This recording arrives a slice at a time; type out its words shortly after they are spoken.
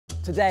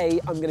Today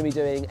I'm going to be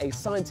doing a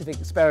scientific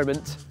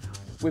experiment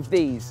with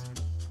these,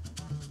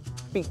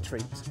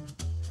 beetroot.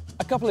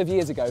 A couple of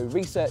years ago,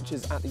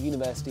 researchers at the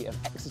University of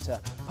Exeter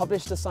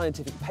published a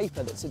scientific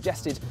paper that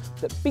suggested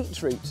that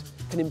beetroot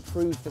can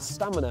improve the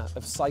stamina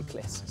of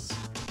cyclists.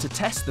 To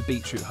test the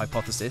beetroot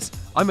hypothesis,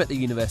 I'm at the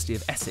University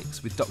of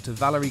Essex with Dr.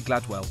 Valerie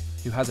Gladwell,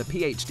 who has a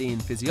PhD in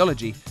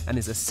physiology and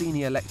is a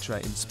senior lecturer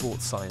in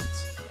sports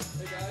science.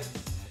 Hey guys,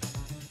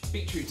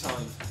 beetroot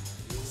time.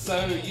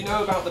 So you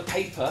know about the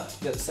paper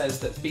that says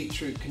that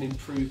beetroot can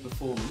improve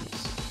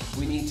performance.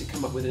 We need to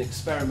come up with an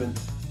experiment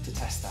to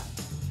test that.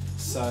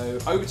 So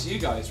over to you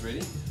guys,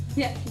 really.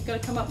 Yeah, you've got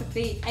to come up with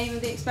the aim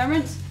of the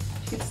experiment.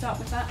 You could start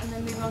with that and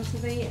then move on to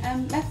the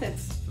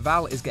methods.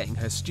 Val is getting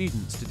her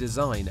students to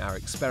design our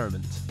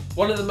experiment.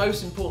 One of the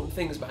most important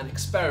things about an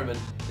experiment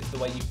is the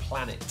way you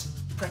plan it.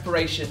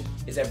 Preparation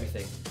is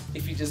everything.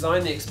 If you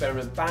design the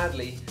experiment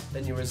badly,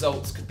 then your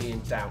results could be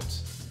in doubt.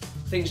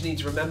 Things you need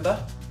to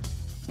remember: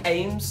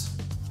 aims,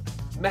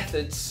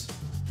 methods,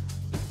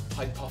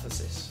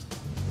 hypothesis.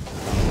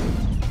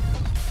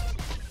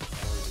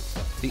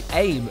 The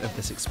aim of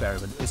this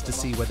experiment is to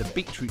see whether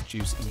beetroot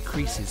juice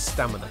increases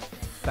stamina.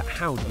 But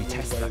how do we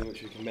test that?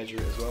 Which we can measure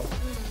it as well.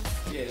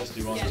 Yeah, just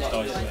do one, just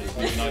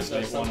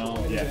isolate one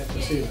arm. Yeah,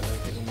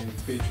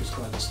 beetroot's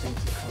quite a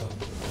distinctive colour.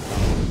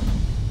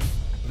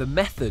 The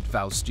method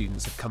Val's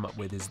students have come up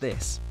with is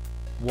this.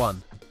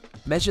 1.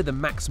 Measure the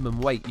maximum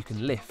weight you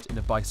can lift in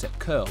a bicep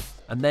curl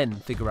and then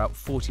figure out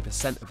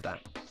 40% of that.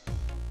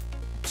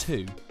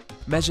 2.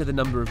 Measure the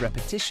number of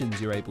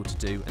repetitions you're able to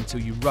do until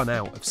you run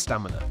out of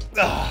stamina.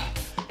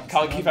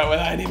 Can't keep up with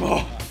that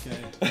anymore.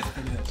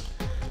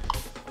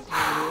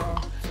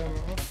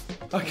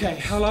 Okay,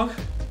 how long?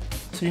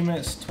 2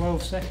 minutes,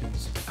 12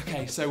 seconds.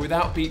 Okay, so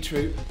without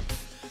beetroot,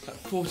 at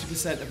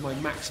 40% of my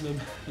maximum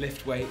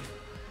lift weight,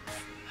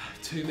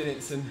 2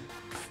 minutes and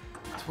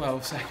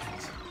 12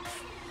 seconds.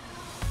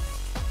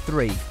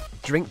 3.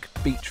 Drink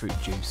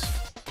beetroot juice.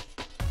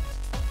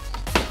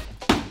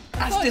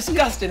 That's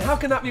disgusting, how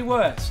can that be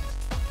worse?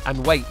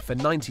 And wait for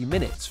 90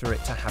 minutes for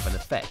it to have an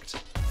effect.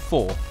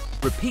 4.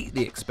 Repeat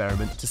the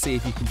experiment to see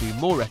if you can do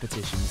more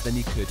repetitions than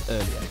you could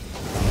earlier.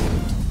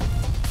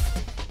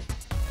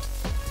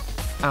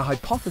 Our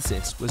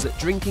hypothesis was that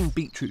drinking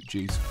beetroot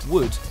juice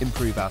would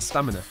improve our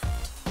stamina.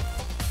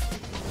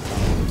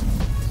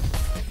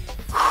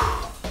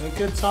 A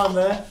good time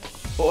there.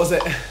 What was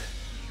it?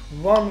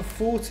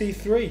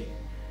 1:43.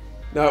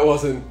 No, it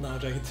wasn't. No, I'm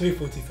joking.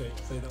 2:43.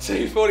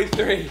 2:43.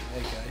 There you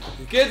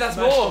go. Good, that's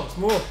more. It's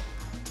more.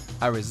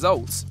 Our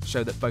results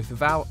show that both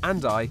Val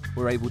and I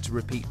were able to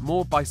repeat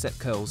more bicep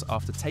curls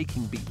after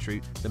taking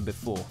beetroot than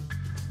before.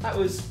 That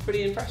was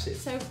pretty impressive.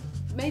 So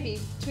maybe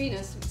between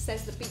us it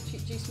says that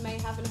beetroot juice may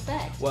have an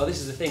effect. Well, this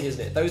is the thing, isn't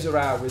it? Those are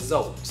our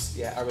results.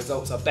 Yeah, our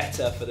results are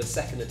better for the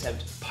second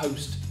attempt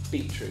post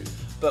beetroot.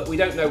 But we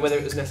don't know whether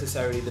it was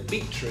necessarily the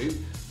beetroot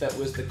that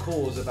was the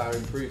cause of our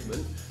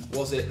improvement.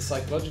 Was it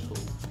psychological?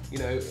 You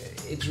know,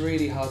 it's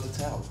really hard to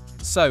tell.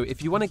 So,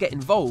 if you want to get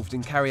involved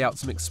and carry out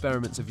some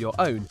experiments of your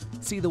own,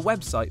 see the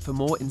website for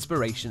more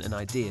inspiration and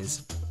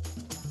ideas.